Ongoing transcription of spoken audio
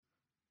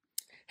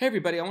Hey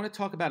everybody, I want to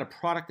talk about a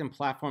product and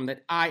platform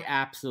that I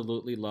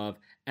absolutely love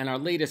and our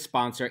latest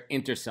sponsor,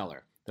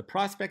 Interseller, the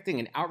prospecting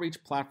and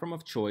outreach platform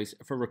of choice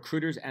for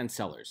recruiters and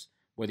sellers.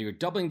 Whether you're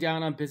doubling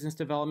down on business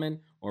development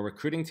or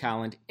recruiting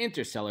talent,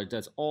 Interseller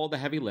does all the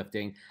heavy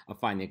lifting of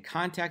finding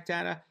contact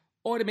data,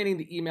 automating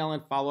the email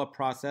and follow-up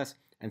process,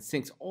 and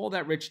syncs all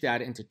that rich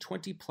data into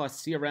 20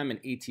 plus CRM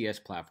and ATS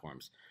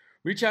platforms.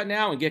 Reach out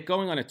now and get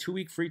going on a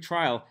 2-week free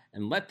trial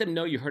and let them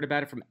know you heard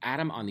about it from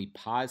Adam on the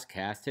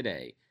podcast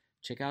today.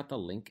 Check out the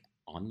link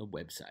on the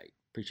website.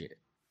 Appreciate it.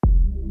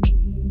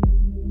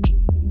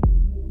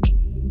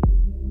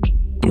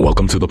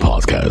 Welcome to the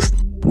podcast,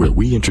 where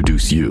we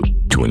introduce you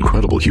to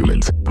incredible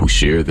humans who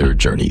share their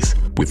journeys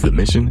with the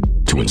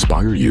mission to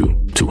inspire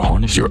you to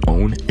harness your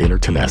own inner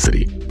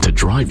tenacity to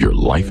drive your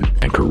life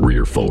and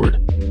career forward.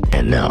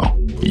 And now,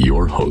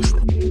 your host,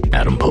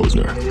 Adam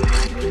Posner.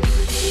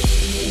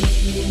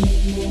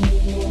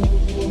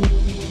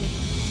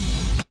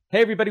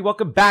 Hey everybody,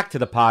 welcome back to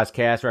the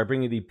podcast where I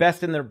bring you the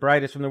best and the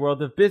brightest from the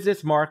world of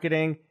business,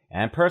 marketing,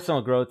 and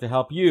personal growth to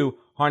help you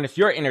harness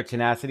your inner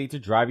tenacity to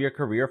drive your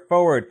career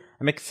forward.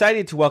 I'm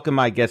excited to welcome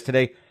my guest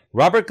today,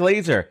 Robert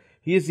Glazer.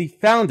 He is the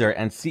founder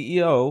and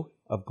CEO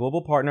of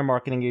global partner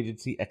marketing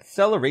agency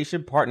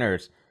Acceleration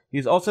Partners. He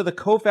is also the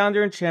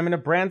co-founder and chairman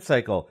of Brand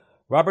Cycle.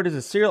 Robert is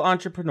a serial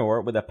entrepreneur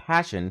with a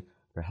passion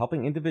for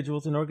helping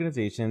individuals and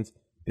organizations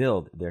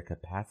build their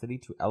capacity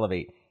to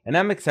elevate. And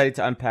I'm excited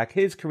to unpack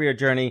his career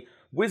journey,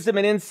 wisdom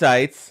and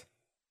insights,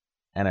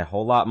 and a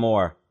whole lot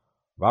more.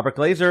 Robert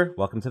Glazer,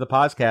 welcome to the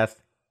podcast.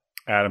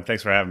 Adam,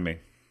 thanks for having me.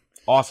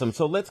 Awesome.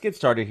 So let's get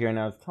started here. And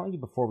I was telling you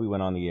before we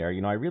went on the air,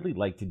 I really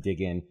like to dig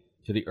in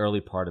to the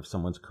early part of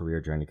someone's career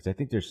journey because I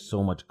think there's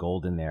so much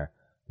gold in there,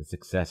 the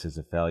successes,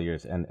 the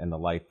failures, and the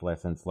life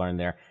lessons learned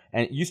there.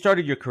 And you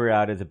started your career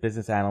out as a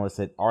business analyst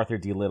at Arthur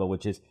D. Little,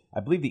 which is, I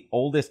believe, the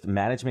oldest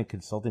management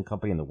consulting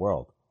company in the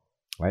world.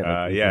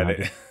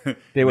 Right?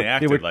 They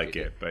acted like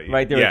it, but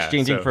right, they were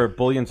exchanging for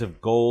billions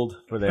of gold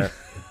for their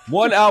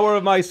 1 hour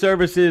of my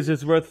services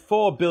is worth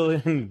 4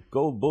 billion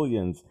gold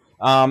bullions.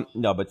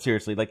 No, but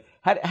seriously, like,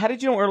 how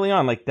did you know early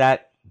on, like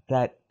that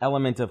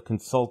element of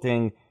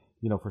consulting,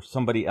 for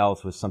somebody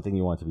else was something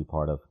you wanted to be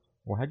part of?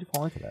 Or how'd you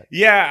fall into that?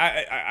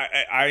 Yeah,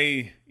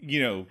 I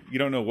you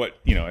don't know what,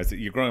 as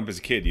you're growing up as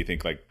a kid, you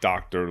think like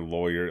doctor,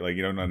 lawyer, like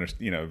you don't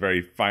understand,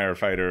 very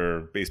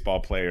firefighter,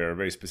 baseball player,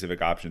 very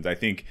specific options. I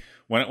think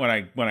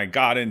when I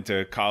got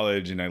into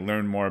college and I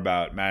learned more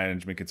about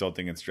management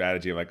consulting and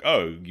strategy, I'm like,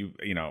 oh, you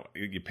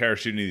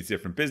parachute into these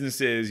different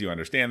businesses, you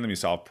understand them, you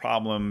solve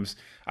problems.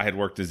 I had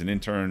worked as an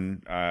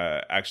intern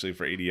actually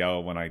for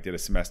ADL when I did a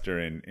semester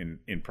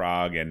in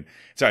Prague, and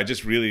so I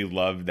just really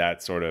loved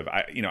that sort of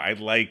I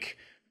like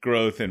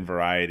growth and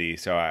variety.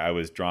 So I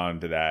was drawn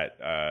to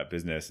that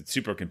business. It's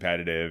super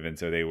competitive. And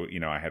so they were,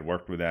 I had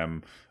worked with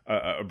them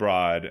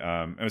abroad.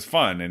 It was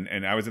fun.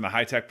 And I was in the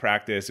high tech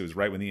practice. It was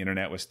right when the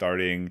internet was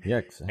starting. Yeah,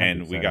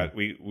 and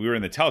we were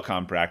in the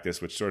telecom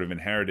practice, which sort of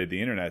inherited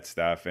the internet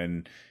stuff.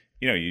 And,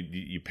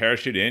 you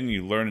parachute in,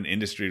 you learn an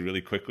industry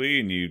really quickly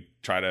and you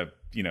try to,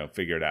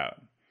 figure it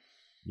out.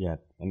 Yeah.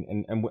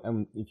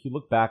 And if you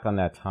look back on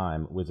that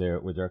time, was there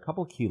a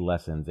couple of key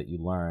lessons that you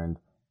learned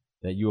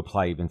that you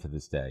apply even to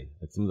this day,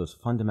 like some of those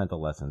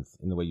fundamental lessons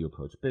in the way you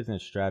approach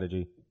business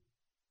strategy?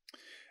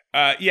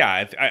 I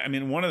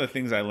mean, one of the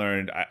things I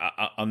learned,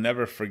 I'll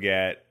never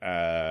forget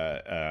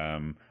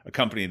a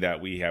company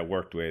that we had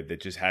worked with that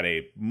just had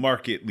a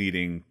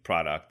market-leading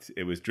product.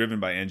 It was driven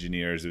by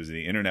engineers. It was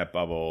the internet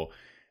bubble.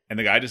 And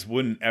the guy just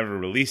wouldn't ever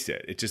release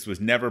it. It just was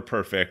never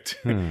perfect.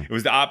 It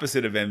was the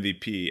opposite of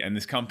MVP. And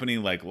this company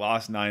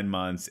lost 9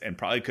 months and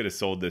probably could have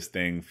sold this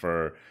thing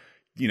for,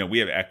 we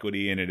have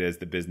equity in it as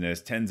the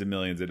business, tens of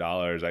millions of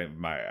dollars. I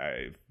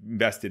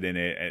invested in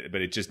it,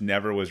 but it just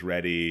never was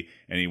ready,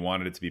 and he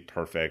wanted it to be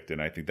perfect.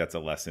 And I think that's a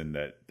lesson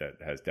that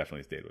has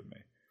definitely stayed with me.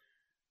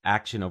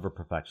 Action over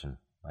perfection,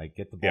 right?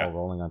 Get the ball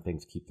rolling on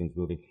things, keep things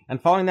moving. And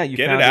following that,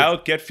 get it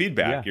out, get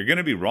feedback. Yeah. You're going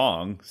to be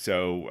wrong,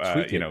 so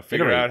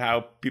figure out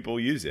how people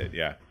use it.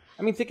 Yeah.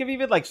 I mean, think of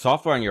even like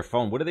software on your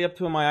phone. What are they up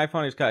to on my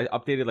iPhone? It's got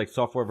updated like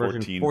software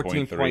version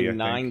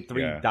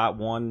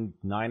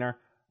 14.93.19er.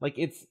 Like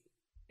it's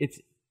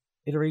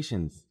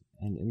iterations,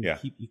 and you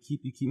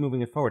keep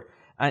moving it forward.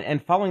 And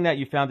following that,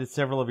 you founded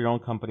several of your own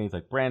companies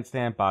like Brand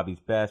Stamp, Bobby's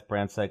Best,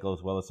 Brand Cycle,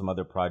 as well as some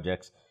other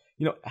projects.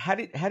 How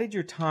did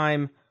your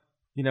time,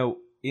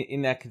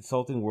 in that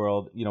consulting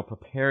world,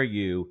 prepare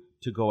you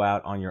to go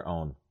out on your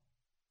own?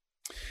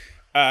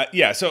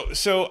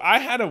 So I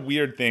had a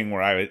weird thing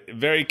where I was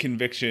very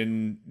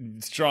conviction,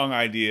 strong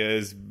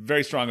ideas,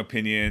 very strong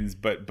opinions,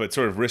 but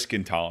sort of risk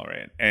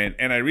intolerant.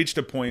 And I reached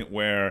a point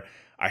where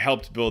I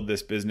helped build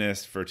this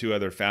business for 2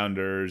 other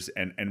founders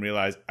and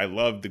realized I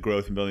loved the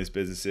growth in building these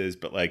businesses,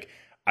 but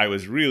I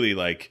was really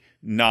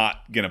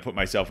not going to put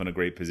myself in a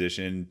great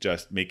position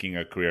just making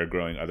a career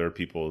growing other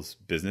people's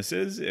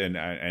businesses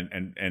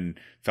and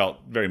felt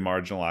very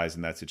marginalized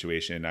in that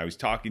situation. I was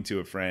talking to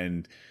a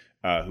friend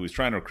who was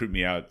trying to recruit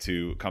me out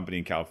to a company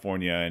in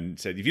California and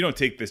said, if you don't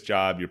take this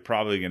job, you're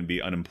probably going to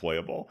be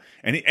unemployable.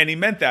 And he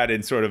meant that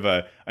in sort of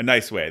a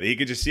nice way, that he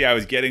could just see I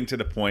was getting to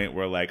the point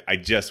where like I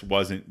just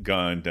wasn't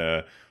going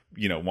to,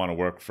 want to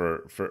work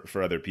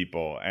for other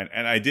people.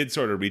 And I did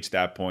sort of reach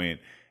that point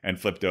and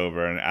flipped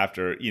over. And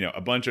after,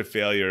 a bunch of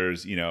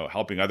failures,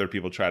 helping other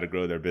people try to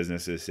grow their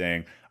businesses,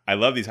 saying, I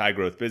love these high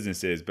growth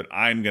businesses, but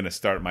I'm going to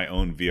start my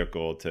own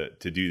vehicle to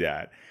do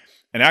that.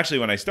 And actually,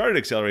 when I started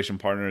Acceleration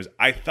Partners,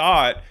 I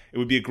thought it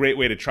would be a great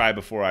way to try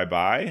before I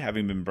buy,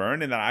 having been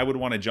burned, and that I would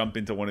want to jump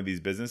into one of these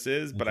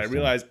businesses. But I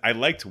realized I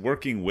liked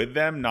working with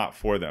them, not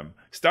for them.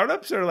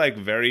 Startups are like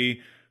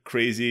very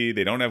crazy.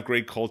 They don't have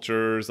great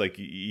cultures. Like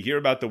you hear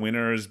about the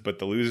winners, but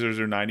the losers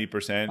are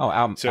 90%. Oh,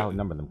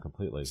 outnumber them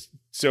completely.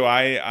 So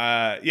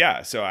I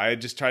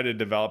just tried to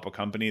develop a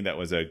company that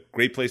was a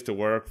great place to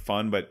work,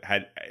 fun, but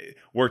had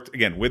worked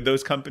again with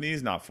those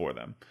companies, not for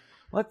them.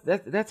 Well,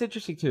 that's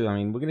interesting too. I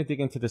mean, we're going to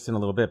dig into this in a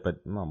little bit,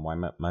 but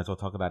might as well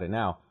talk about it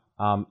now.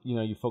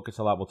 You focus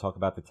a lot. We'll talk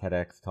about the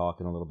TEDx talk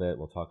in a little bit.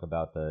 We'll talk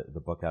about the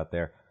book out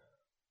there.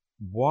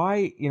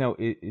 Why,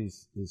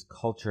 is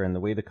culture and the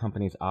way the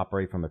companies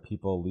operate from a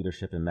people,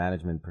 leadership, and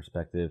management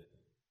perspective,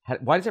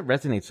 why does it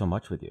resonate so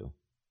much with you?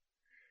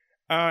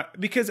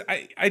 Because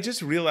I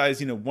just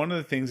realized, one of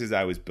the things as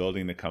I was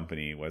building the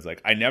company was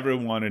like, I never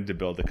wanted to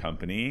build a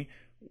company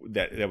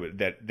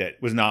that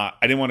was not,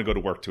 I didn't want to go to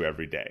work to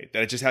every day,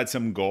 that I just had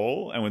some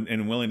goal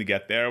and willing to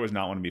get there, was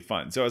not want to be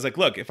fun. So I was like,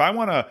 look, if I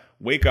want to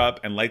wake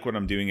up and like what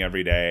I'm doing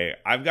every day,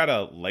 I've got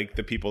to like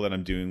the people that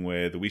I'm doing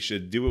with. We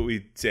should do what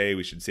we say.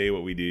 We should say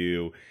what we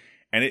do.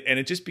 And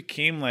it just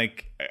became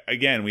like,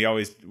 again, we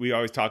always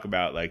talk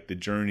about like the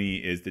journey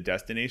is the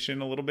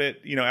destination a little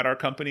bit, at our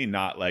company,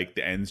 not like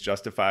the ends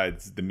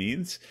justifies the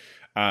means.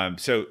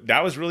 So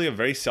that was really a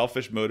very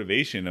selfish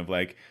motivation of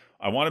like,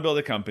 I want to build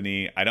a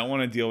company. I don't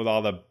want to deal with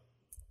all the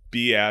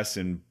BS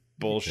and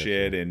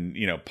bullshit and,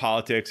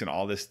 politics and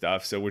all this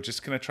stuff. So we're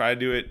just going to try to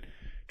do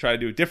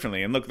it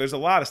differently. And look, there's a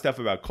lot of stuff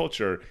about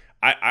culture.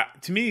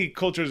 To me,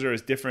 cultures are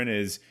as different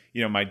as,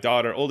 my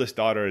oldest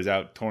daughter is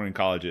out touring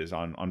colleges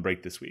on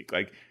break this week.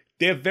 Like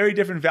they have very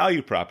different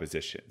value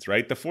propositions,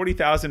 right? The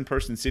 40,000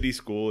 person city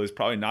school is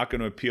probably not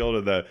going to appeal to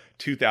the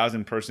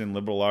 2,000 person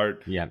liberal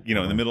art, in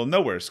the middle of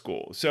nowhere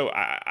school. So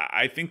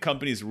I think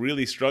companies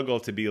really struggle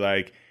to be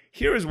like,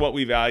 here is what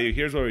we value.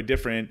 Here's where we're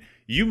different.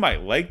 You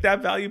might like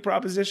that value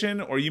proposition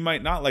or you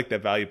might not like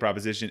that value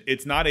proposition.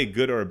 It's not a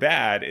good or a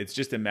bad. It's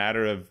just a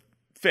matter of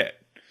fit.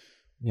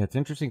 Yeah, it's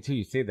interesting too.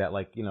 You say that,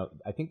 like,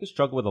 I think the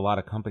struggle with a lot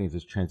of companies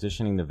is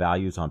transitioning the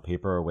values on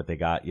paper or what they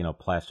got,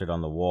 plastered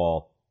on the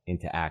wall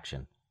into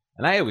action.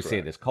 And I always say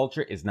this,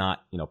 culture is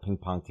not, ping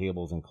pong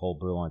tables and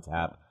cold brew on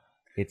tap.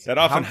 That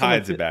often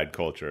hides a bad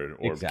culture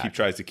or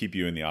tries to keep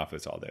you in the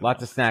office all day.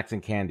 Lots of snacks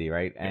and candy,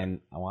 right? Yeah.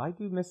 And I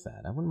do miss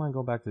that. I wouldn't mind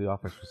going back to the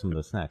office for some of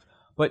those snacks.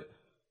 But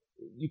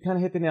you kind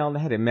of hit the nail on the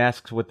head. It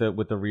masks what the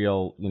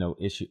real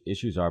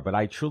issues are. But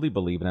I truly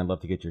believe, and I'd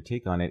love to get your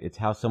take on it, it's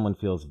how someone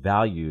feels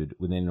valued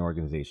within an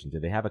organization.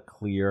 Do they have a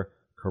clear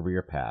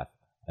career path?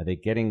 Are they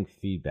getting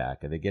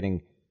feedback? Are they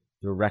getting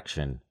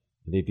direction?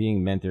 Are they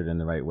being mentored in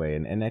the right way?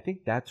 And I think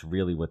that's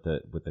really what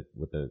the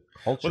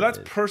culture is.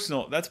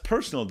 Well, that's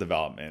personal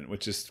development,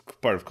 which is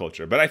part of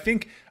culture. But I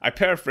think I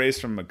paraphrase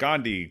from a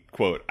Gandhi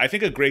quote. I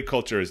think a great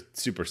culture is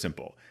super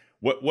simple.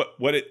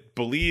 What it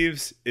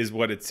believes is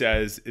what it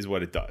says is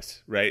what it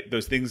does, right?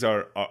 Those things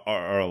are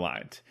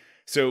aligned.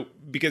 So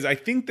because I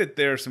think that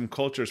there are some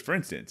cultures, for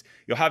instance,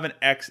 you'll have an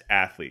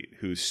ex-athlete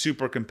who's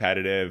super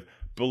competitive,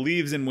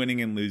 believes in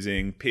winning and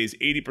losing, pays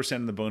 80%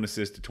 of the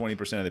bonuses to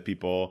 20% of the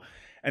people.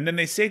 And then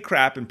they say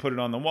crap and put it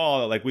on the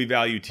wall like we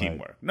value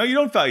teamwork. Right. No, you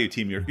don't value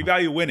teamwork. You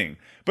value winning.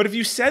 But if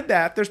you said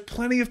that, there's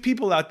plenty of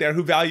people out there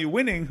who value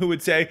winning who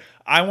would say,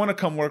 I want to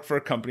come work for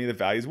a company that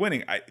values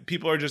winning.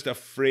 People are just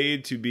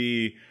afraid to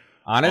be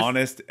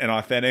honest and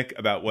authentic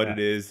about what it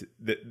is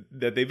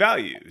that they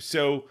value.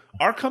 So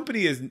our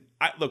company is,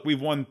 look,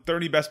 we've won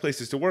 30 Best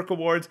Places to Work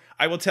awards.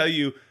 I will tell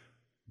you,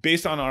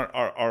 based on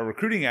our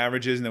recruiting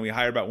averages, and then we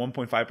hire about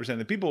 1.5% of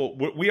the people,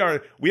 we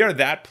are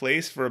that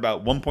place for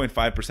about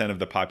 1.5% of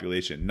the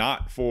population,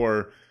 not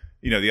for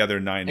the other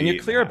 90. And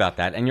you're clear about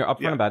that, and you're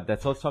upfront about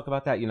that. So let's talk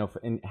about that.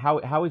 And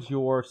how is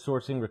your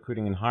sourcing,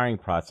 recruiting, and hiring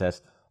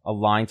process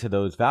aligned to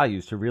those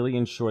values to really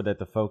ensure that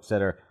the folks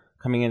that are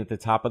coming in at the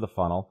top of the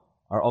funnel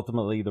are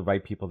ultimately the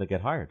right people that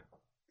get hired?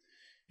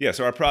 Yeah,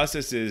 so our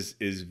process is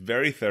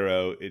very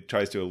thorough. It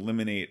tries to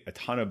eliminate a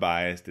ton of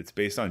bias. It's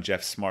based on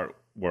Jeff Smart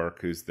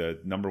work, who's the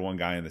number one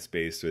guy in the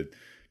space with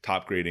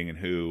top grading and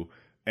who,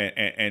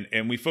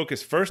 and we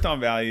focus first on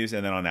values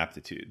and then on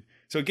aptitude.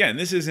 So again,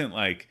 this isn't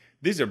like,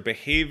 these are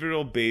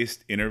behavioral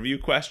based interview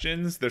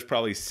questions. There's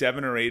probably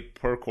 7 or 8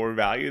 per core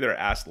value. They're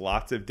asked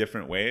lots of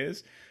different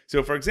ways.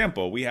 So for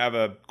example, we have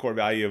a core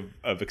value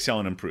of excel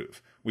and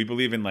improve. We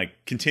believe in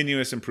like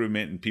continuous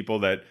improvement and people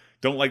that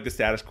don't like the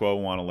status quo,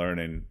 want to learn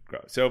and grow.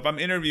 So if I'm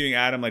interviewing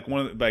Adam,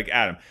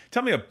 Adam,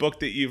 tell me a book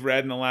that you've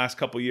read in the last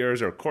couple of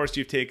years or a course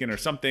you've taken or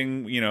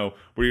something,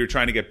 where you're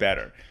trying to get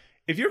better.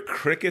 If you're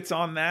crickets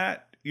on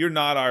that, you're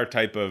not our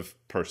type of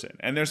person.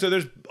 And there's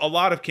a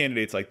lot of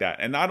candidates like that.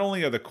 And not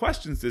only are the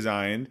questions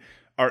designed,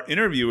 our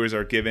interviewers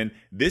are given,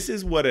 this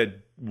is what a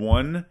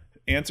 1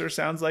 answer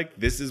sounds like.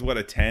 This is what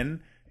a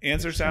 10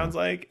 answer sounds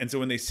like. And so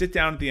when they sit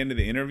down at the end of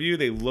the interview,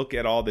 they look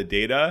at all the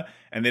data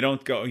and they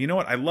don't go, you know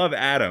what, I love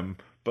Adam,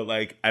 but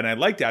and I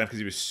liked Adam because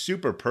he was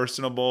super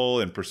personable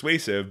and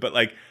persuasive. But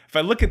if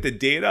I look at the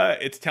data,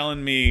 it's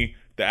telling me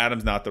that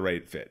Adam's not the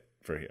right fit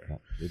for here.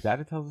 The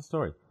data tells the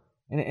story.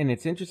 And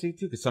it's interesting,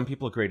 too, because some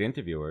people are great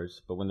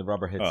interviewers, but when the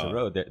rubber hits the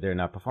road, they're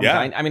not performing.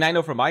 Yeah. I mean, I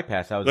know from my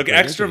past, I was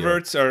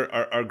extroverts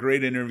are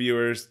great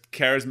interviewers.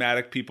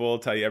 Charismatic people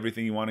tell you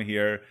everything you want to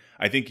hear.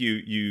 I think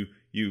you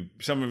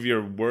some of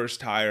your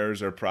worst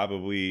hires are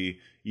probably,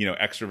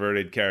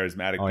 extroverted,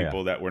 charismatic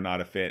people that were not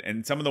a fit.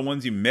 And some of the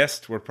ones you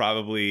missed were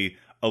probably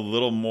a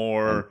little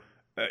more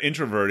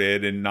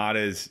introverted and not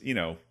as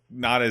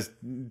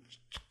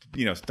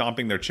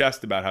stomping their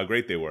chest about how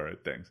great they were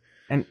at things.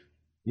 And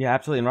yeah,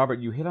 absolutely. And Robert,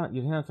 you hit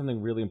on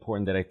something really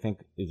important that I think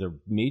is a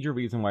major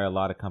reason why a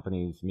lot of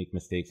companies make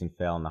mistakes and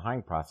fail in the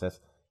hiring process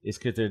is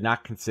because they're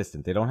not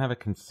consistent. They don't have a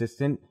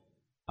consistent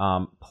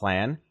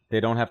plan. They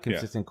don't have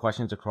consistent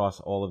questions across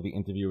all of the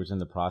interviewers in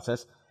the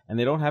process, and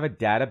they don't have a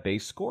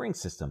database scoring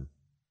system.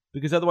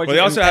 Because otherwise, they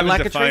also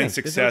haven't defined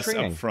success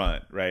up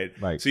front, right?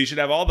 Right. So you should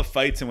have all the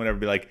fights and whatever.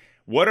 Be like,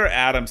 what are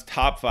Adam's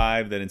top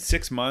 5 that in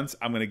 6 months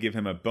I'm going to give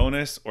him a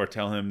bonus or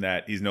tell him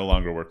that he's no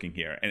longer working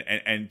here,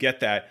 and get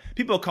that.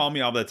 People call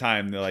me all the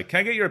time. They're like, "Can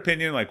I get your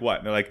opinion?" Like what?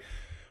 And they're like,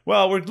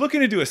 "Well, we're looking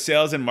to do a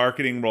sales and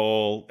marketing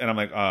role," and I'm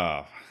like,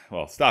 "Oh,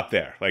 well, stop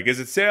there. Is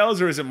it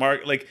sales or is it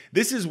market?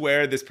 This is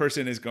where this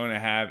person is going to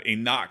have a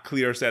not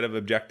clear set of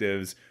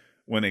objectives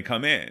when they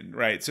come in,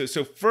 right?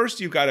 So first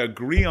you've got to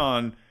agree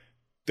on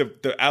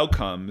the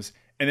outcomes,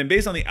 and then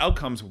based on the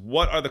outcomes,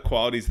 what are the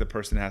qualities the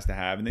person has to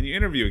have, and then you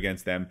interview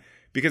against them.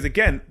 Because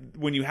again,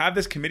 when you have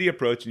this committee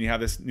approach and you have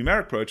this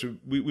numeric approach,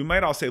 we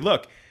might all say,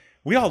 look,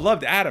 we all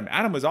loved Adam.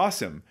 Adam was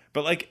awesome,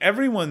 but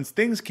everyone's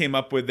things came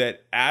up with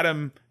that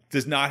Adam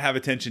does not have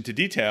attention to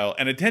detail,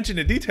 and attention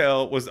to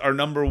detail was our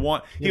number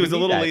one. He was a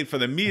little late for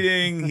the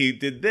meeting. He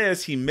did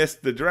this. He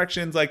missed the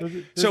directions.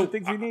 Those are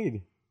things you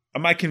need.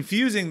 Am I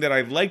confusing that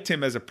I liked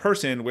him as a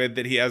person with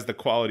that he has the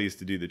qualities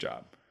to do the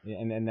job? Yeah,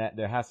 and that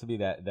there has to be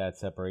that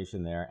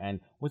separation there.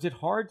 And was it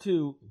hard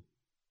to?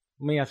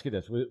 Let me ask you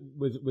this: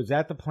 was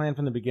that the plan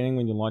from the beginning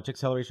when you launched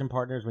Acceleration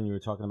Partners, when you were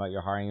talking about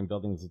your hiring and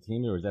building as a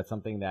team, or was that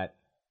something that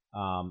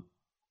kind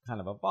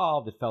of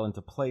evolved? It fell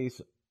into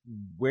place.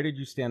 Where did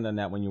you stand on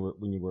that when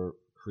you were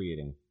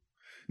creating?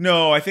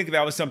 No, I think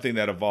that was something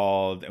that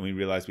evolved, and we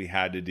realized we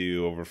had to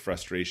do over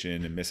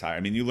frustration and mishire. I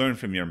mean, you learn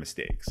from your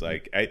mistakes.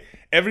 I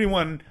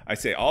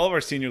say all of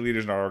our senior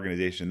leaders in our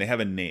organization, they have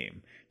a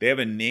name. They have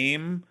a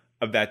name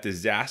of that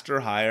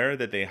disaster hire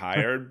that they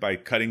hired by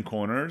cutting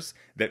corners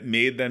that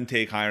made them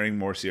take hiring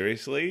more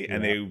seriously,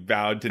 and they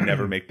vowed to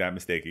never make that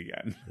mistake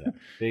again.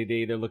 They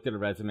either looked at a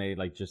resume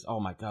just, oh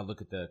my God,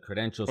 look at the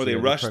credentials. Or they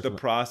rushed the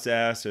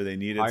process, or they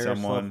needed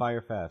someone. Slow,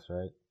 fire fast,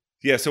 right?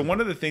 Yeah, so one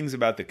of the things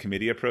about the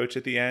committee approach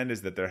at the end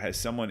is that there has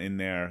someone in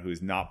there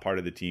who's not part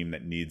of the team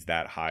that needs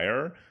that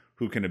hire,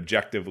 who can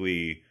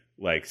objectively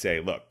say,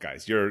 look,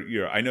 guys,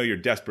 I know you're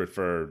desperate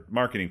for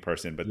marketing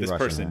person, but this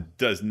person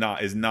is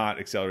not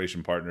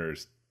Acceleration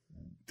Partners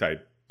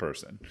type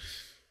person.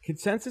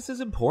 Consensus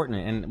is important,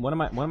 and one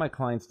of my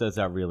clients does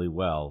that really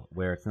well,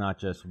 where it's not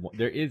just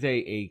there is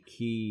a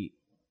key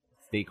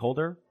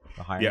stakeholder,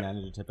 the hiring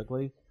manager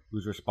typically,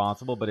 who's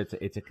responsible, but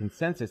it's a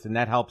consensus, and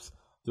that helps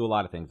do a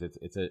lot of things.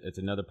 It's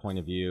another point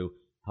of view,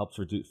 helps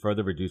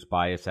further reduce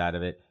bias out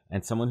of it,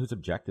 and someone who's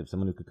objective,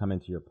 someone who could come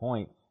into your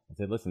point and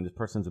say, listen, this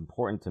person's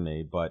important to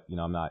me, but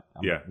I'm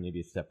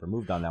maybe a step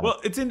removed on that. Well,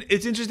 it's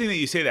interesting that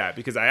you say that,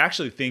 because I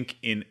actually think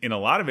in a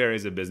lot of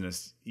areas of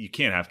business you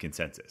can't have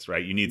consensus,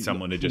 right? You need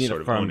someone to just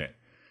sort of own it.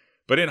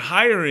 But in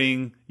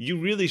hiring, you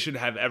really should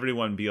have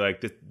everyone be like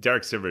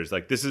Derek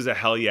Sivers, this is a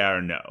hell yeah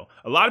or no.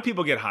 A lot of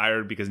people get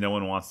hired because no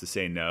one wants to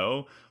say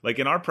no.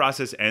 And our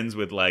process ends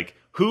with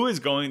who is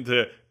going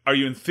to, are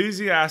you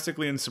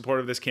enthusiastically in support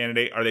of this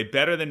candidate? Are they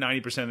better than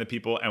 90% of the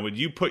people? And would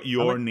you put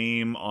your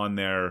name on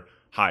their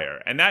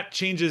hire? And that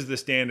changes the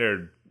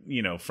standard,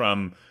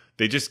 from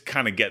they just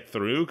kind of get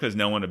through because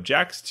no one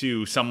objects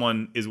to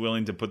someone is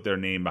willing to put their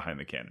name behind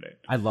the candidate.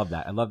 I love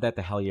that. I love that,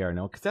 the hell yeah or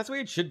no, because that's the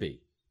way it should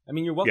be. I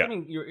mean, you're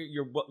welcoming,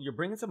 you're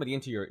bringing somebody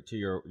into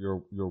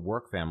your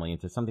work family,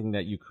 into something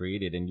that you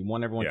created, and you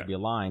want everyone to be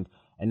aligned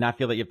and not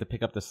feel that you have to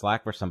pick up the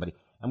slack for somebody.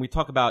 And we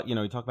talk about, in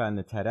the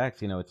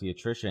TEDx, it's the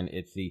attrition,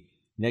 it's the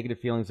negative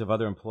feelings of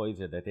other employees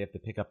that they have to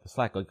pick up the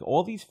slack.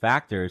 All these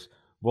factors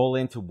roll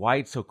into why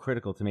it's so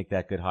critical to make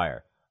that good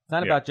hire. It's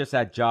not about just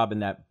that job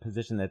and that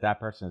position that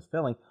person is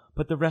filling,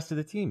 but the rest of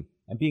the team,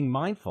 and being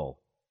mindful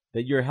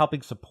that you're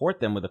helping support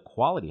them with a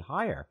quality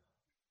hire.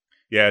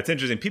 Yeah, it's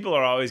interesting. People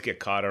always get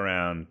caught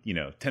around,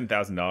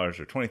 $10,000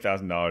 or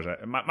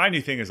 $20,000. My new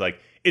thing is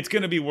it's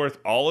going to be worth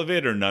all of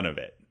it or none of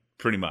it,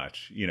 pretty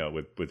much,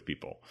 with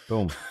people.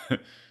 Boom.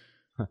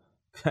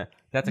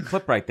 That's a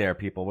clip right there,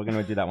 people. We're going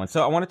to do that one.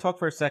 So I want to talk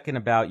for a second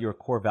about your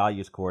core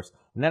values course,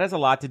 and that has a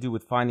lot to do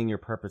with finding your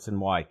purpose and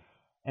why.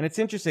 And it's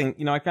interesting,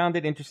 I found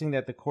it interesting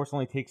that the course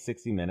only takes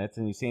 60 minutes,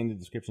 and you say in the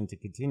description to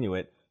continue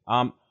it.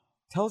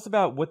 Tell us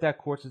about what that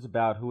course is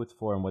about, who it's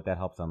for, and what that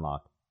helps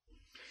unlock.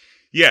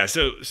 Yeah,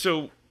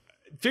 so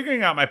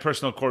figuring out my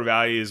personal core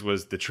values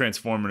was the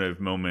transformative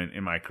moment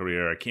in my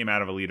career. I came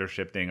out of a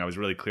leadership thing. I was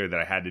really clear that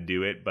I had to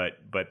do it, but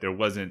there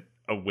wasn't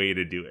a way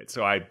to do it.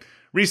 So I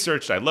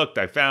researched, I looked,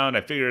 I found,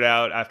 I figured it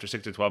out after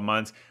 6 to 12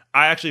 months.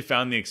 I actually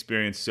found the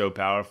experience so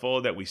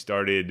powerful that we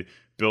started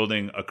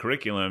building a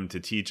curriculum to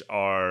teach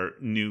our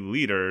new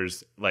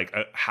leaders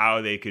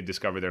how they could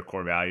discover their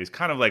core values,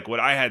 kind of like what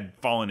I had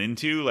fallen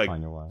into,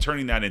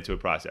 turning that into a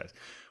process.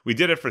 We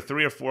did it for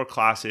 3 or 4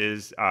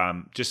 classes,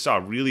 just saw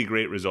really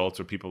great results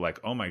where people were like,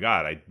 oh my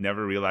God, I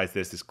never realized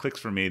this. This clicks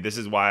for me. This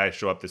is why I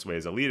show up this way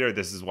as a leader.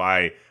 This is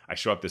why I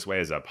show up this way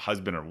as a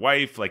husband or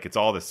wife. Like, it's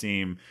all the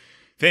same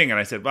thing. And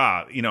I said,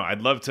 wow, I'd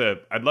love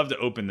to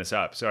open this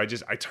up. So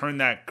I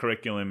turned that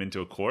curriculum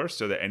into a course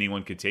so that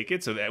anyone could take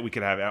it, so that we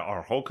could have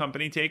our whole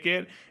company take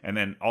it, and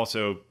then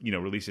also,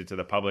 release it to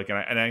the public.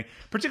 And I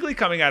particularly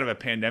coming out of a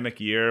pandemic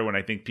year when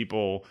I think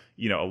people,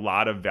 a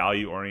lot of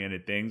value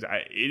oriented things,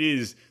 it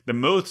is the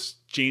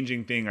most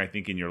changing thing I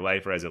think in your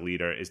life or as a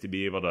leader is to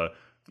be able to,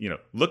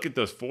 look at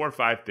those 4 or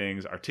 5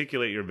 things,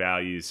 articulate your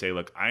values, say,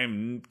 look,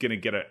 I'm going to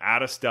get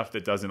out of stuff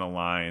that doesn't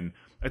align.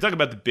 I talk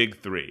about the big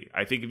 3.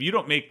 I think if you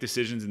don't make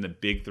decisions in the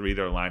big 3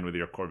 that are aligned with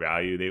your core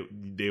value,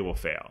 they will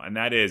fail. And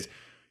that is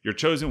your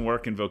chosen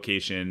work and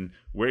vocation,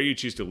 where you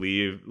choose to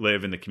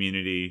live in the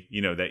community,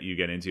 that you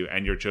get into,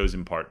 and your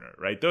chosen partner,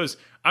 right? Those,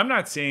 I'm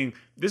not saying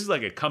this is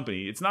like a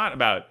company. It's not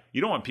about, you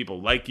don't want people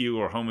like you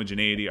or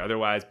homogeneity or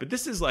otherwise, but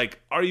this is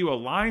like, are you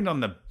aligned on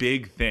the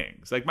big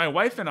things? Like, my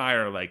wife and I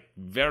are like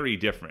very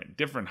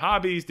different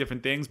hobbies,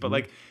 different things, but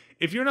like,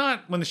 if you're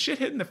not, when the shit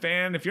hit in the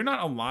fan, if you're not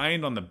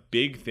aligned on the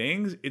big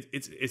things,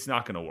 it's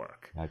not going to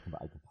work. I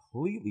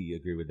completely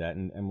agree with that,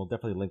 and we'll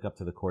definitely link up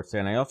to the course there.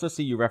 And I also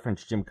see you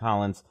reference Jim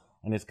Collins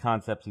and his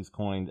concepts he's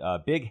coined,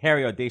 Big,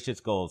 Hairy, Audacious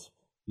Goals,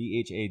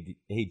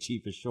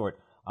 BHAG for short,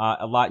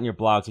 a lot in your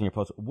blogs and your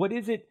posts. What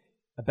is it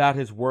about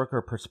his work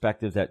or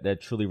perspectives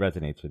that truly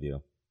resonates with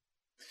you?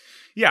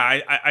 Yeah,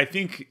 I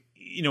think,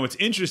 what's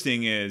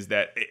interesting is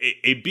that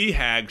a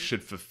BHAG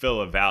should fulfill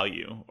a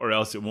value, or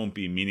else it won't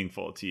be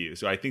meaningful to you.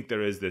 So I think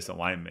there is this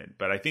alignment,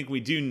 but I think we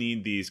do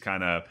need these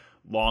kind of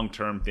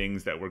long-term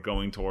things that we're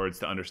going towards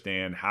to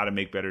understand how to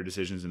make better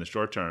decisions in the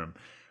short term.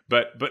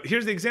 But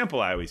here's the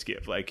example I always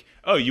give. Like,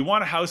 oh, you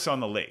want a house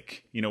on the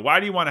lake. Why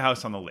do you want a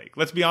house on the lake?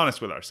 Let's be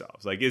honest with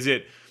ourselves. Like, is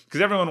it,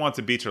 because everyone wants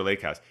a beach or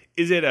lake house,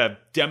 is it a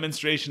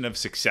demonstration of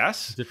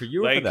success? Is it for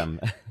you or for them?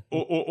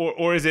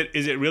 or is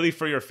it really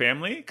for your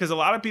family? Because a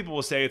lot of people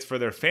will say it's for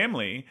their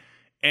family,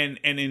 and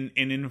in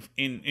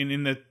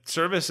the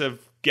service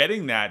of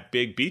getting that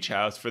big beach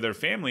house for their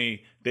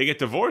family, they get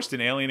divorced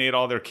and alienate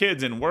all their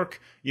kids and work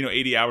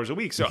 80 hours a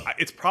week. So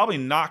it's probably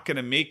not going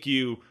to make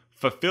you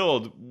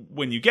fulfilled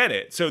when you get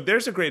it. So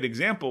there's a great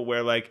example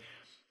where, like,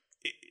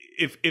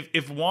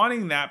 if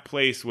wanting that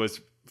place was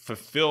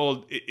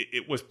fulfilled,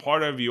 it was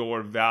part of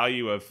your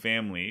value of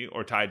family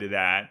or tied to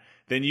that,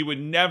 then you would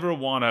never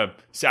want to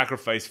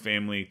sacrifice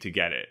family to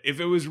get it. If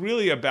it was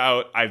really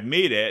about I've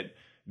made it,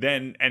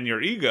 then, and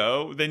your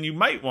ego, then you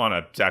might want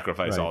to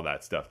sacrifice all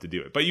that stuff to do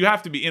it. But you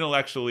have to be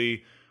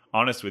intellectually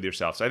honest with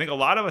yourself. So I think a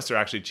lot of us are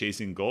actually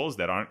chasing goals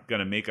that aren't going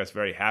to make us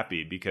very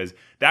happy, because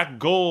that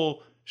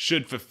goal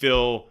should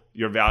fulfill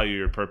your value,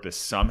 your purpose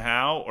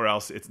somehow, or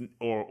else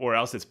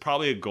it's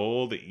probably a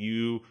goal that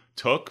you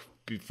took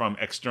from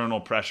external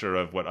pressure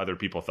of what other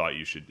people thought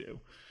you should do.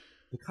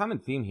 The common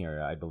theme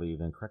here, I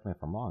believe, and correct me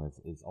if I'm wrong,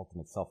 is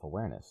ultimate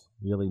self-awareness.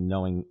 Really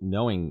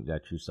knowing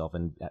that true self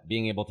and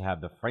being able to have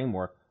the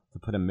framework to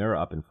put a mirror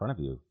up in front of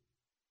you.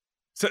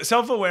 So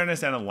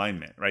self-awareness and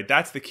alignment, right?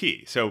 That's the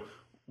key. So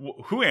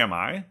who am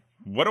I?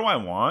 What do I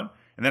want?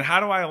 And then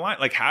how do I align?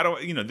 Like, how do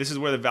I, this is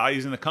where the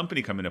values in the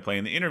company come into play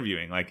in the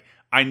interviewing. Like,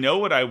 I know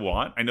what I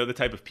want. I know the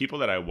type of people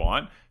that I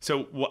want.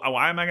 So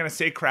why am I going to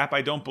say crap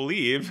I don't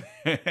believe?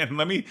 And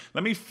let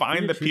me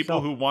find the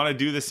people who want to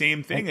do the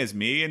same thing as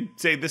me and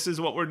say, this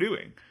is what we're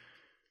doing.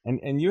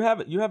 And you have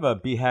a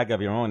BHAG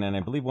of your own. And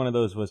I believe one of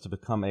those was to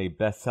become a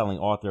best-selling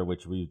author,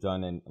 which we've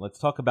done. And let's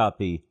talk about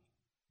the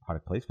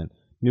product placement,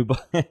 new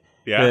book,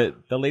 the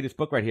latest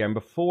book right here. And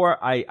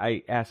before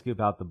I ask you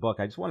about the book,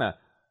 I just want to,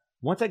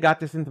 once I got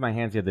this into my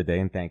hands the other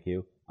day, and thank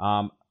you,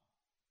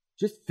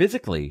 just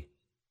physically,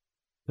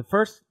 the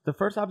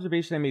first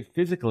observation I made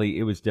physically,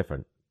 it was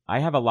different. I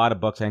have a lot of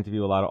books. I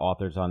interview a lot of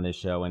authors on this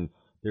show, and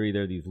they're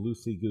either these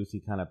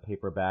loosey-goosey kind of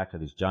paperback or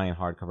these giant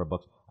hardcover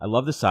books. I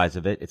love the size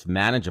of it. It's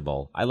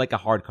manageable. I like a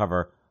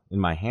hardcover in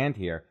my hand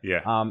here.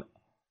 Yeah.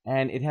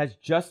 And it has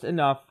just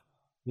enough,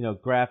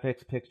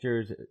 graphics,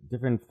 pictures,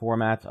 different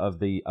formats of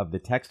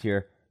the text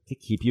here to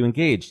keep you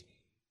engaged.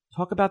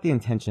 Talk about the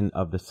intention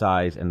of the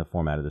size and the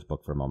format of this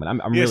book for a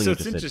moment. I'm really so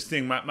interested. It's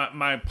interesting. My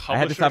publisher. I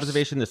had this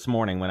observation this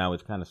morning when I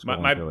was kind of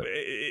scrolling through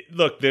it.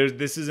 Look,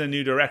 this is a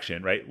new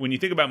direction, right? When you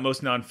think about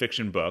most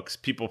nonfiction books,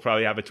 people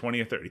probably have a 20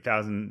 or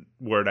 30,000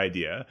 word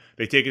idea.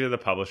 They take it to the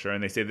publisher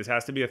and they say this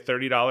has to be a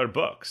 $30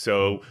 book,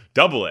 so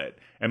double it.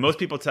 And most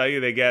people tell you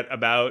they get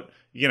about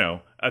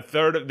a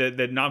third of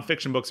the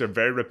nonfiction books are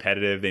very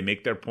repetitive. They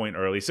make their point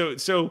early, so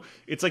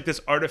it's like this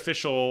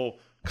artificial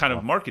kind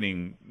of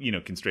marketing,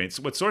 constraints.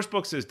 What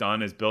Sourcebooks has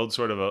done is build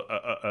sort of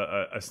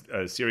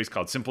a series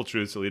called Simple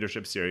Truths, a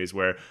leadership series,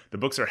 where the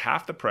books are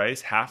half the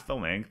price, half the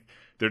length.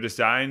 They're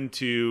designed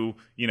to,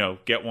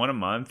 get one a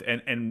month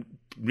and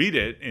read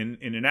it in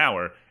an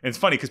hour. And it's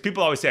funny because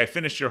people always say, I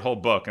finished your whole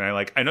book. And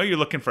I know you're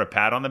looking for a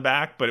pat on the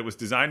back, but it was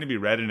designed to be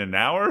read in an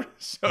hour.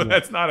 So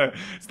it's not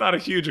a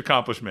huge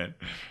accomplishment.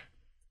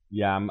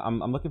 Yeah,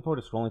 I'm looking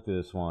forward to scrolling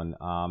through this one.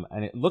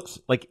 And it looks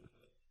like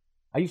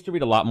I used to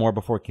read a lot more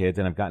before kids,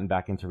 and I've gotten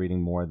back into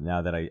reading more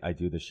now that I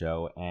do the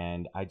show.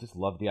 And I just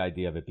love the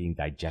idea of it being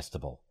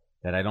digestible,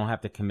 that I don't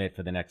have to commit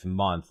for the next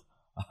month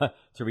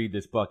to read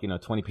this book,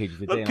 20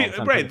 pages a day.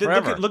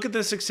 Look at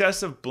the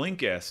success of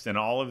Blinkist and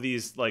all of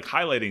these like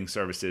highlighting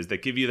services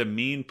that give you the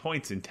main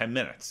points in 10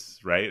 minutes,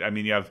 right? I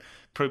mean, you have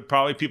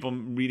probably people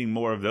reading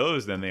more of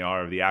those than they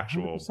are of the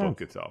actual 100%.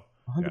 Book itself.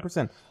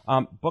 100%.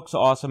 Yeah. Book's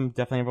awesome.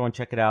 Definitely everyone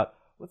check it out.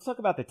 Let's talk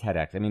about the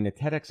TEDx. I mean, the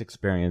TEDx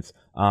Experience.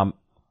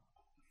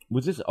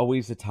 Was this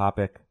always a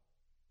topic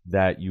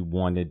that you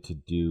wanted to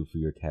do for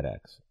your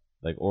TEDx?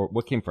 Or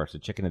what came first, the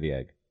chicken or the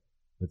egg?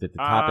 Was it the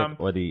topic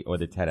or the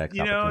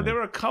TEDx? There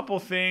were a couple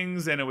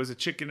things, and it was a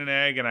chicken and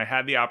egg, and I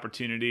had the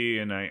opportunity,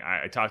 and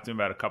I talked to him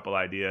about a couple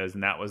ideas,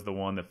 and that was the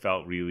one that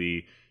felt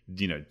really,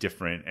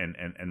 different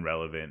and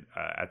relevant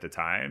at the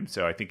time.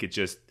 So I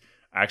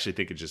actually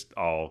think it just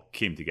all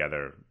came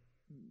together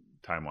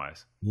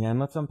time-wise. Yeah, and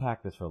let's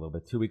unpack this for a little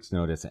bit. 2 weeks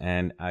notice,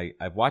 and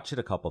I've watched it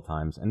a couple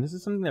times, and this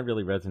is something that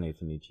really resonates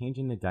with me,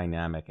 changing the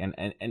dynamic.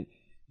 And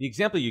the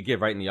example you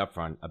give right in the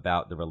upfront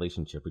about the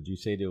relationship, would you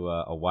say to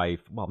a wife,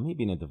 well,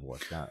 maybe in a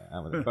divorce, but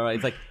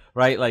it's like,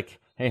 right, like,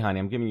 hey,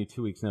 honey, I'm giving you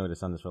 2 weeks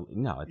notice on this.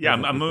 No. Yeah,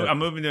 I'm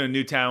moving to a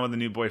new town with a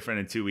new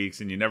boyfriend in 2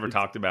 weeks, and you never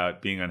talked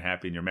about being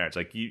unhappy in your marriage.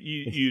 Like,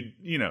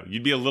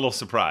 you'd be a little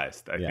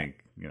surprised, I think.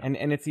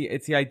 And it's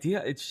the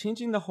idea, it's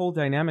changing the whole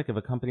dynamic of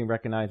a company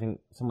recognizing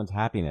someone's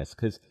happiness.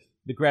 Because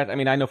the grass, I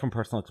mean, I know from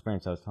personal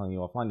experience, I was telling you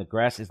offline, the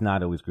grass is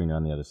not always greener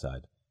on the other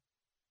side.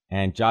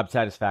 And job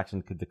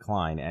satisfaction could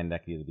decline, and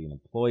that could either be an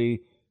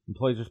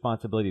employee's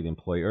responsibility, the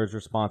employer's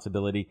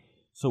responsibility.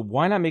 So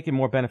why not make it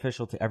more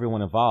beneficial to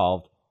everyone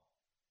involved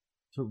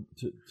to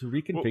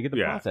reconfigure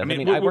the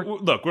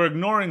process? Look, we're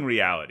ignoring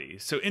reality.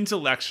 So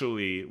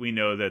intellectually, we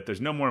know that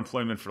there's no more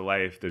employment for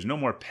life. There's no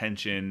more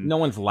pension. No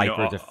one's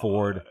lifers at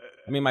Ford.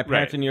 I mean, my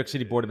parents are New York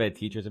City Board of Ed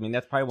teachers. I mean,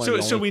 that's probably one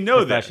of the only we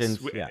know professions.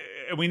 This.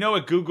 We know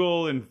at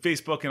Google and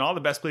Facebook and all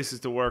the best places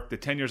to work, the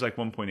tenure is like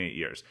 1.8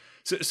 years.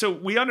 So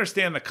we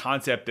understand the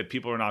concept that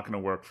people are not going to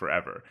work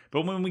forever.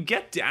 But when we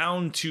get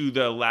down to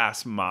the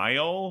last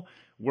mile,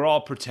 we're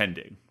all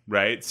pretending,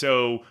 right?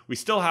 So we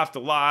still have to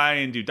lie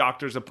and do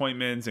doctor's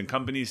appointments, and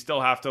companies still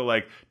have to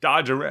like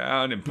dodge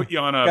around and put you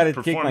on a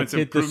performance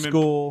improvement. To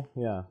school.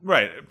 Yeah.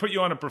 Right. Put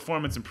you on a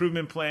performance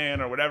improvement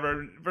plan or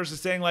whatever,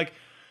 versus saying like,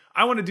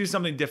 I want to do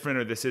something different,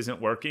 or this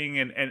isn't working.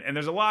 And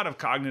there's a lot of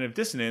cognitive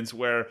dissonance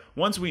where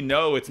once we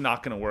know it's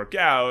not going to work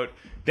out,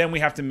 then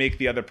we have to make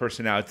the other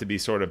person out to be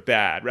sort of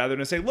bad, rather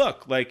than say,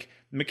 look, like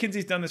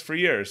McKinsey's done this for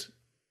years.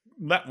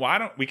 Why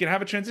don't we can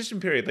have a transition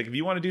period? Like if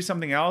you want to do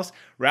something else,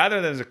 rather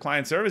than as a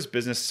client service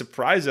business,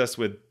 surprise us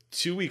with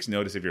 2 weeks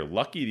notice if you're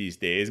lucky these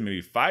days,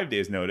 maybe 5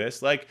 days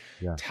notice. Like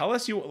tell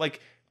us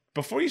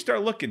before you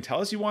start looking,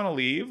 tell us you want to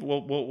leave.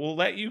 We'll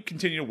let you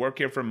continue to work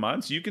here for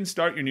months. You can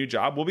start your new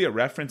job. We'll be a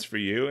reference for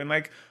you, and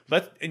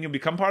and you'll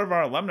become part of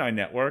our alumni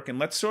network. And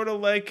let's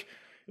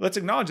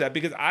acknowledge that,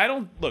 because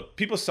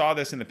people saw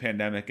this in the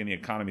pandemic and the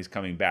economy's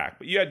coming back.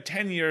 But you had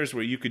 10 years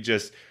where you could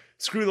just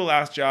screw the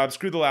last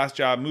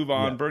job, move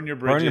on, burn your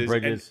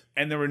bridges.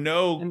 And there were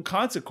no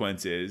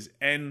consequences.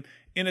 And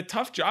in a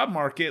tough job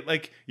market,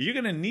 like you're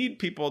going to need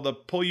people to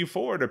pull you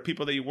forward, or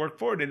people that you work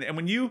forward. And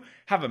when you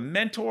have a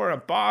mentor, a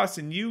boss,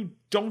 and you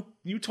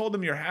told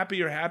them you're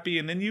happy,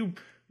 and then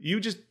you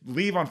just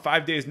leave on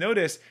 5 days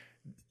notice,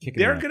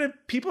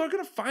 people are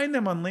going to find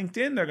them on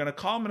LinkedIn. They're going to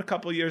call them in a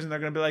couple of years, and they're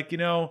going to be like,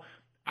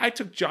 I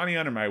took Johnny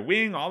under my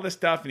wing, all this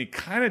stuff, and he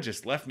kind of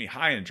just left me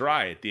high and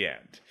dry at the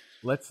end.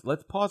 Let's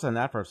pause on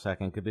that for a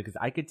second, because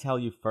I could tell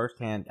you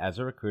firsthand as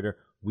a recruiter,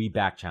 we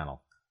back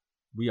channel.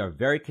 We are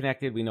very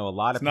connected. We know a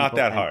lot of people. It's not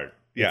that hard.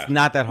 Yeah. It's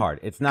not that hard.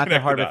 It's not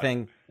that hard of a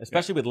thing,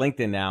 especially with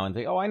LinkedIn now, and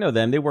say, oh, I know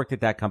them. They worked at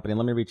that company.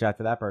 Let me reach out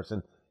to that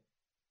person.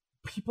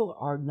 People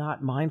are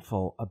not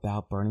mindful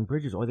about burning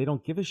bridges, or they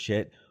don't give a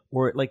shit.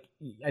 Or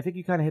I think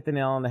you kind of hit the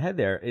nail on the head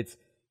there. It's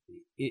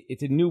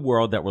a new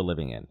world that we're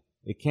living in.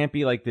 It can't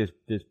be like this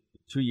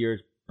 2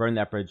 years, burn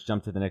that bridge,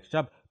 jump to the next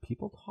job.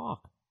 People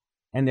talk.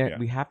 And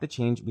we have to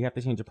change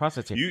the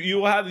process here.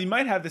 You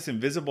might have this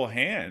invisible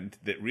hand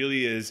that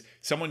really is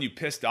someone you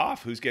pissed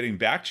off who's getting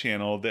back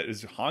channeled that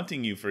is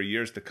haunting you for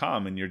years to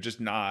come, and you're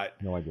just not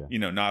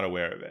not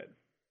aware of it.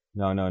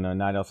 No,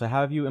 not else. So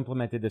how have you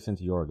implemented this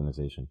into your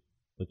organization?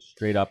 Like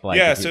straight up, like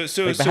so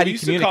how do you we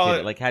used communicate to call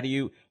it? Like how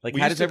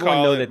does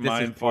everyone know that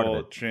this is part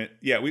of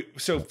it?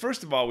 So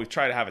first of all, we've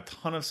tried to have a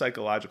ton of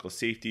psychological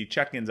safety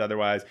check-ins.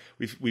 Otherwise,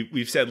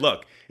 we've said,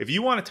 look, if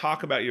you want to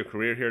talk about your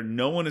career here,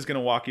 no one is going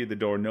to walk you to the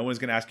door. No one's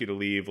going to ask you to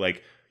leave.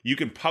 Like, you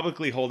can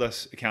publicly hold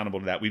us accountable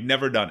to that. We've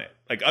never done it.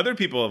 Like, other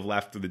people have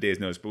left with a day's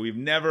notice, but we've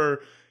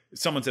never.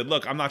 Someone said,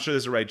 look, I'm not sure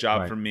this is the right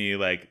job for me.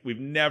 Like, we've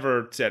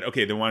never said,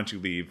 okay, then why don't you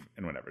leave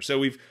and whatever. So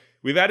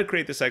we've had to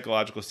create the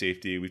psychological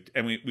safety.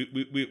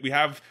 We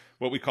have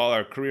what we call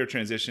our career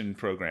transition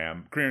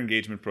program, career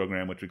engagement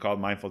program, which we called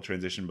mindful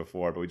transition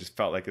before, but we just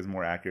felt like is a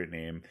more accurate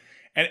name.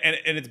 And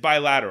it's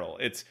bilateral.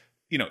 It's,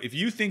 if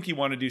you think you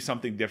want to do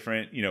something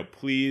different,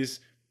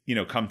 please,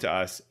 come to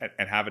us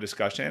and have a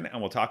discussion,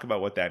 and we'll talk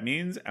about what that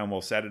means, and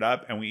we'll set it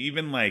up. And we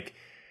even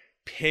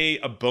pay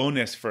a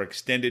bonus for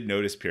extended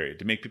notice period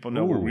to make people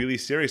know we're really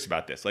serious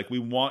about this. Like, we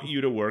want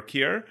you to work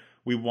here.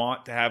 We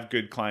want to have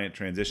good client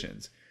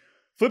transitions.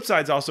 Flip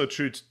side's also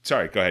true.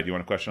 Sorry, go ahead. You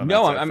want a question on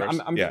that?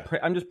 No,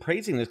 I'm just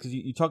praising this because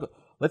you talk.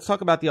 Let's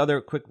talk about the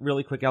other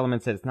really quick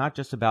elements. That it's not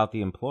just about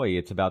the employee;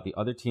 it's about the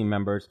other team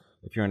members.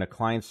 If you're in a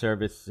client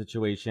service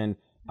situation,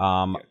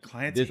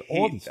 clients there's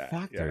all these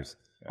factors.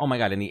 Yeah. Oh my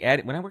God!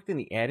 When I worked in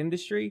the ad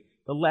industry,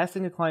 the last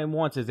thing a client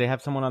wants is they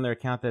have someone on their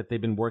account that they've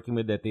been working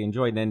with that they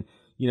enjoy. And then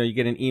you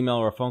get an email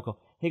or a phone call.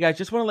 Hey guys,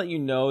 just want to let you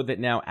know that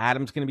now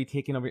Adam's going to be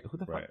taking over. Who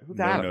the fuck? Who's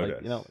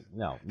Adam?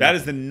 No. That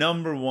is the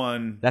number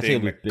one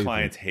thing that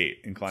clients hate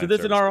in client. So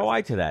there's an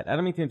ROI to that. I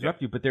don't mean to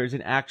interrupt you, but there's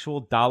an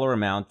actual dollar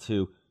amount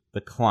to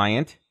the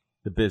client,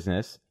 the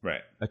business,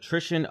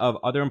 attrition of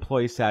other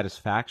employee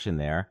satisfaction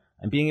there,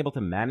 and being able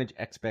to manage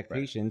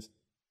expectations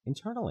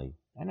internally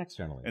and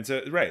externally. And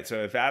so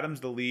if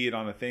Adam's the lead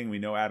on a thing, we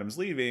know Adam's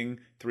leaving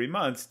 3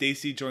 months.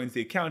 Stacy joins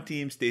the account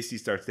team. Stacy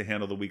starts to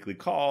handle the weekly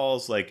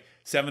calls. Like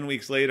 7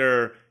 weeks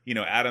later,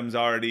 Adam's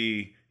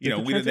already,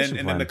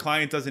 then the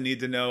client doesn't need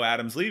to know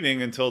Adam's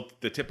leaving until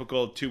the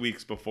typical 2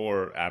 weeks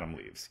before Adam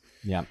leaves.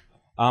 Yeah.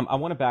 I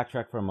want to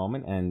backtrack for a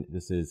moment, and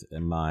this is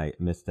my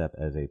misstep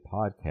as a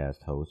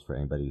podcast host for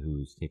anybody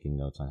who's taking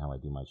notes on how I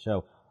do my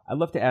show. I'd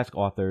love to ask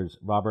authors,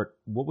 Robert,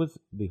 what is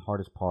the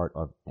hardest part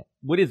of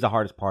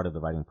the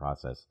writing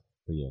process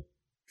for you?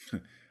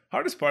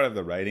 Hardest part of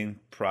the writing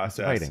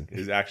process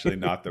is actually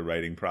not the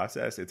writing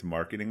process. It's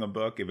marketing a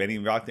book. If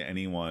you talk to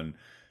anyone,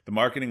 the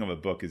marketing of a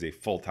book is a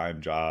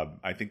full-time job.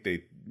 I think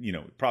they,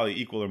 probably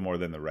equal or more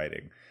than the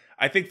writing.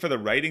 I think for the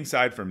writing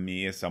side, for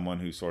me, as someone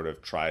who sort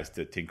of tries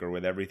to tinker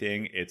with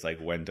everything, it's like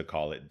when to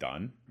call it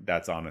done.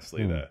 That's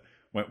honestly when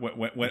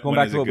going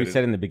back to what we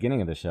said in the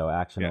beginning of the show,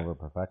 action over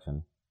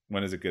perfection.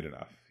 When is it good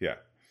enough? Yeah.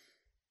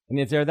 And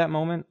is there that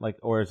moment,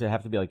 or does it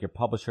have to be like your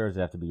publisher? Does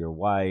it have to be your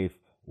wife?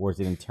 Or is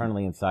it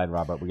internally inside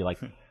Robert where you're like,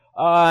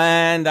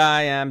 and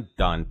I am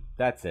done.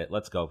 That's it.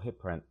 Let's go. Hit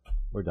print.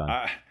 We're done.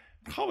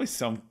 Probably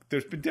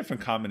there's been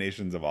different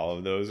combinations of all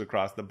of those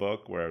across the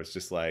book where it's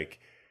just like,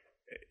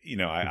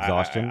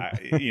 exhaustion.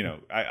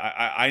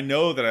 I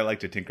know that I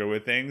like to tinker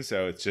with things.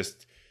 So it's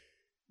just,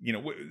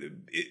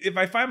 if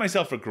I find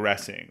myself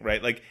regressing,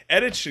 right? Like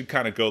edits should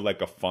kind of go like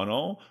a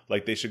funnel.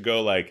 Like they should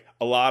go like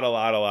a lot,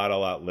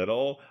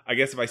 little. I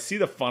guess if I see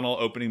the funnel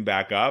opening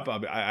back up,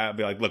 I'll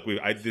be like, look,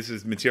 this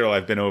is material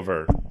I've been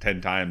over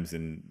 10 times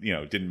and,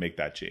 didn't make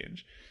that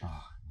change.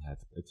 Oh, yeah,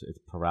 it's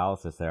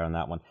paralysis there on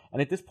that one.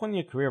 And at this point in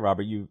your career,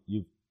 Robert,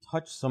 you've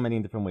touched so many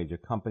different ways, your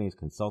companies,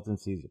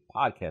 consultancies, your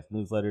podcasts,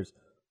 newsletters,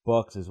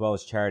 books, as well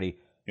as charity.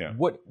 Yeah.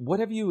 What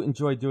have you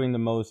enjoyed doing the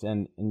most?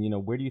 And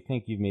where do you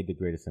think you've made the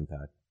greatest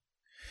impact?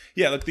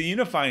 Yeah, look, the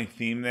unifying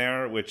theme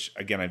there, which,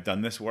 again, I've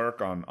done this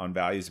work on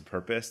values and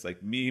purpose.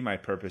 Like my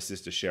purpose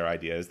is to share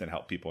ideas that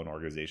help people and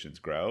organizations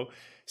grow.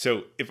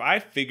 So if I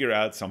figure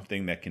out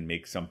something that can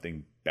make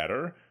something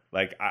better,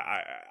 like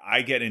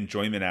I get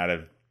enjoyment out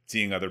of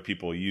seeing other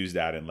people use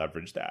that and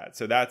leverage that.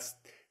 So that's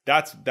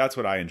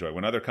what I enjoy.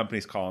 When other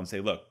companies call and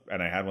say, look,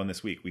 and I had one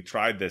this week, we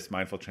tried this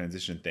mindful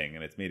transition thing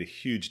and it's made a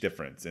huge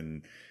difference.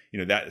 And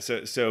that's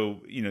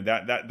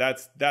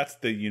the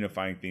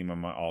unifying theme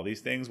among all these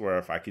things, where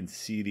if I can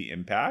see the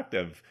impact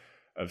of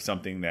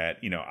something that,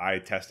 I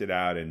tested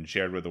out and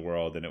shared with the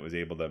world and it was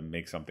able to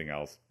make something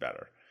else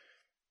better.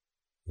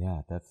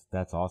 Yeah,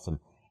 that's awesome.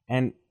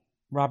 And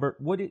Robert,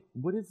 what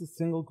is the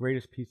single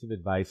greatest piece of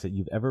advice that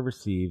you've ever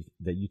received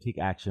that you take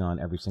action on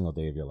every single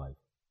day of your life?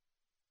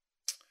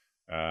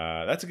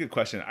 That's a good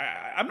question.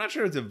 I'm not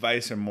sure it's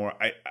advice or more.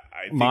 I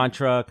think,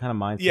 mantra kind of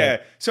mindset. Yeah.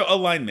 So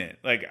alignment.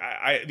 Like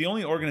the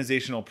only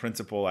organizational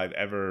principle I've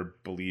ever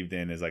believed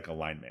in is like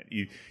alignment.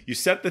 You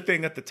set the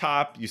thing at the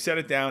top, you set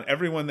it down.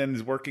 Everyone then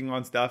is working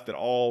on stuff that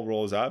all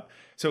rolls up.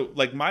 So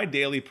like my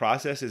daily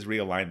process is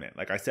realignment.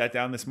 Like I sat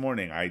down this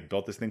morning, I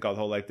built this thing called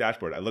Whole Life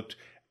Dashboard. I looked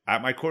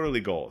at my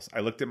quarterly goals. I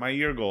looked at my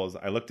year goals.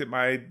 I looked at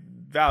my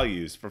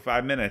values for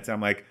 5 minutes.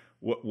 I'm like,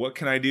 what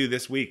can I do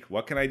this week?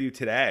 What can I do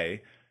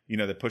today?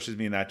 that pushes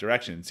me in that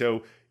direction.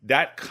 So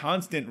that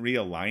constant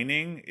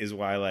realigning is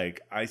why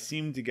like I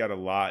seem to get a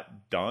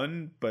lot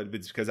done, but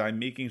it's because I'm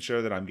making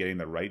sure that I'm getting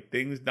the right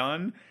things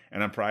done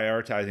and I'm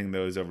prioritizing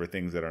those over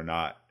things that are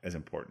not as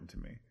important to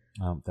me.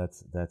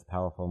 That's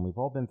powerful. And we've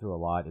all been through a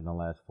lot in the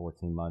last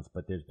 14 months,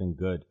 but there's been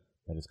good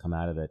that has come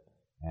out of it.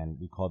 And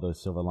we call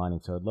those silver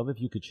linings. So I'd love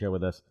if you could share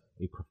with us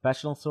a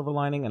professional silver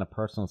lining and a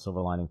personal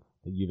silver lining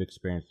that you've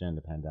experienced during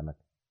the pandemic.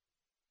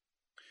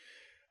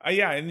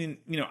 Yeah, I mean,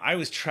 I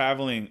was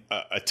traveling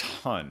a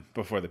ton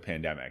before the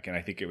pandemic, and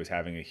I think it was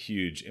having a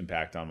huge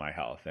impact on my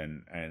health.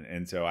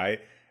 And so I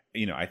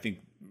think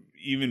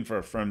even for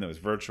a firm that was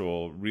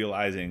virtual,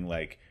 realizing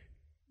like,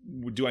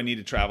 do I need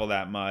to travel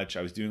that much?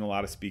 I was doing a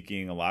lot of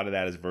speaking. A lot of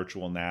that is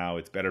virtual now.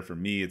 It's better for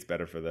me. It's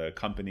better for the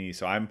company.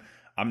 So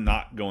I'm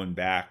not going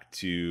back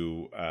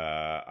to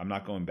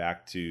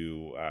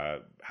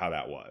how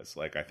that was.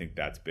 Like, I think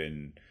that's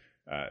been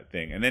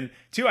thing. And then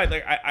two,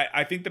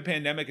 I think the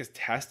pandemic has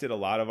tested a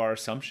lot of our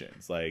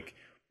assumptions. Like,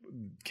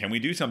 can we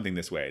do something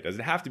this way? Does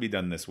it have to be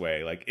done this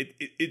way? Like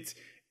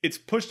it's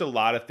pushed a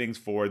lot of things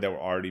forward that were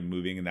already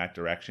moving in that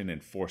direction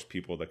and forced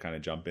people to kind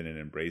of jump in and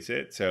embrace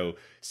it. So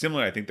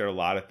similar, I think there are a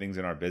lot of things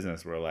in our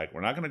business where like,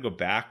 we're not going to go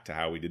back to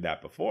how we did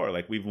that before.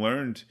 Like, we've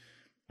learned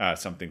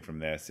something from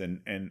this.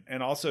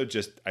 And also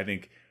just, I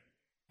think,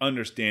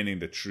 understanding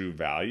the true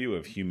value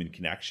of human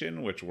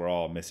connection, which we're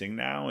all missing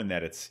now, and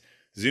that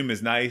Zoom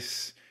is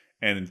nice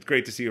and it's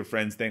great to see your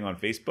friends thing on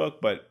Facebook,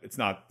 but it's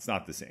not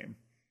the same.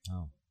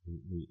 Oh,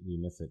 we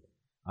miss it.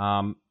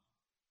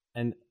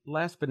 And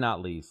last but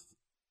not least,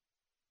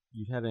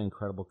 you've had an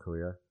incredible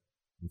career,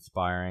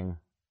 inspiring.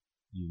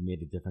 You've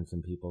made a difference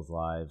in people's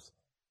lives.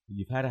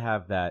 You've had to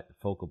have that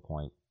focal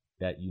point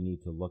that you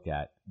need to look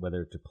at,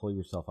 whether to pull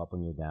yourself up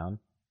when you're down,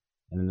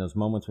 and in those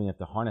moments when you have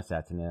to harness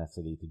that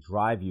tenacity to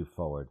drive you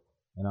forward.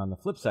 And on the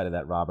flip side of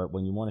that, Robert,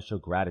 when you want to show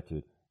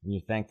gratitude and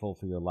you're thankful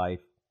for your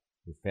life,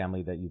 your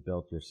family that you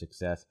built, your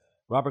success.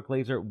 Robert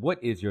Glazer,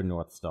 what is your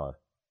North Star?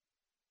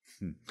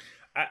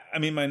 I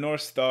mean, my North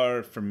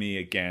Star for me,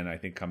 again, I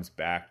think comes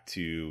back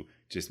to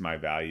just my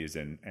values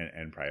and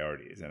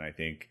priorities. And I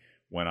think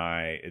when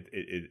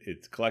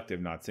it's collective,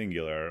 not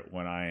singular,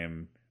 when I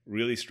am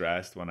really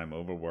stressed, when I'm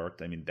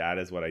overworked, I mean, that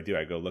is what I do.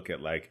 I go look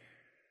at like,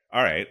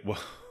 all right, well,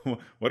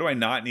 what do I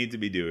not need to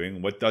be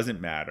doing? What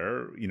doesn't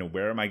matter?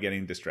 Where am I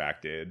getting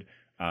distracted?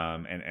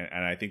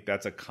 And I think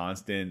that's a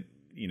constant,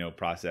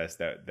 process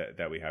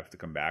that we have to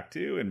come back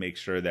to and make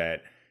sure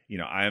that,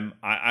 I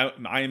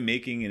am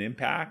making an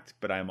impact,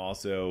 but I'm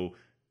also,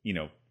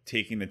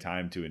 taking the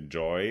time to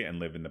enjoy and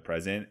live in the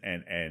present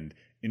and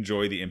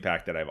enjoy the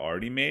impact that I've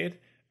already made.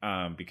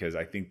 Because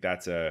I think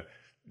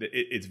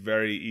it's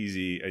very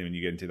easy when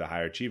you get into the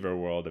higher achiever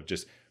world of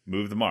just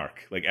move the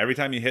mark. Like every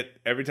time you hit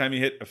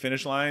a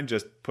finish line,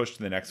 just push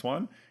to the next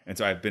one. And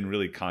so I've been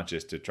really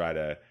conscious to try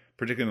to,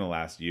 particularly in the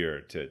last year,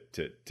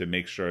 to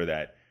make sure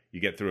that you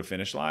get through a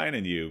finish line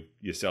and you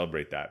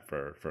celebrate that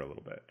for a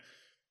little bit.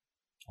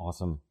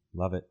 Awesome.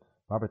 Love it.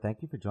 Robert,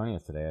 thank you for joining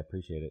us today. I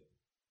appreciate it.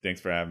 Thanks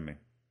for having me.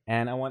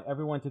 And I want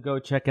everyone to go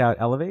check out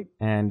Elevate.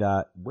 And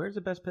where's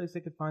the best place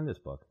they could find this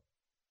book?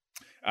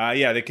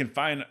 They can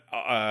find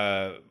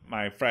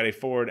my Friday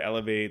Forward,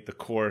 Elevate, the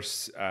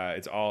course.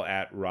 It's all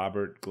at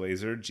Robert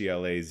Glazer,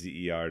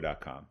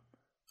 glazer.com.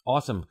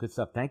 Awesome. Good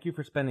stuff. Thank you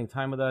for spending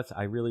time with us.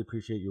 I really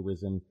appreciate your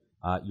wisdom.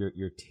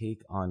 Your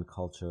take on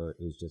culture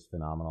is just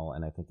phenomenal.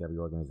 And I think every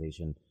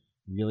organization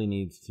really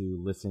needs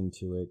to listen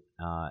to it,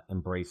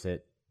 embrace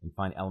it, and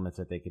find elements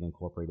that they can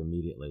incorporate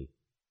immediately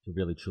to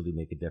really truly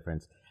make a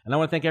difference. And I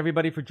want to thank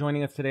everybody for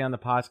joining us today on the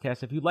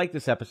podcast. If you like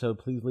this episode,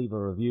 please leave a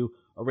review.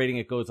 A rating,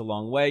 it goes a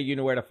long way. You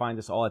know where to find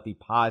us all at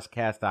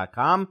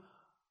thepodcast.com.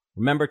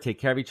 Remember, take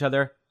care of each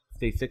other,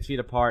 stay 6 feet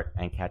apart,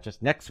 and catch us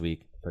next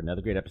week for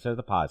another great episode of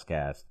the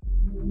podcast.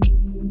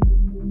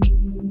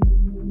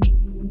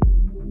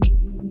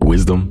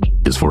 Wisdom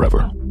is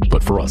forever,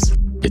 but for us,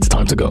 it's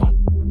time to go.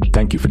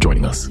 Thank you for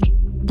joining us.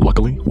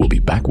 Luckily, we'll be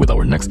back with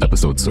our next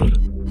episode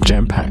soon,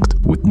 jam-packed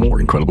with more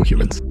incredible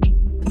humans.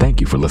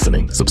 Thank you for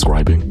listening,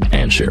 subscribing,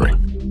 and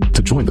sharing.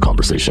 To join the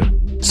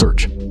conversation,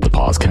 search the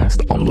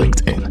podcast on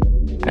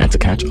LinkedIn. And to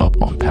catch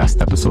up on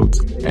past episodes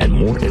and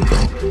more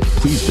info,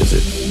 please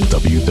visit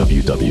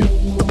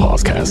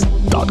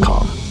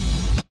www.thepodcast.com.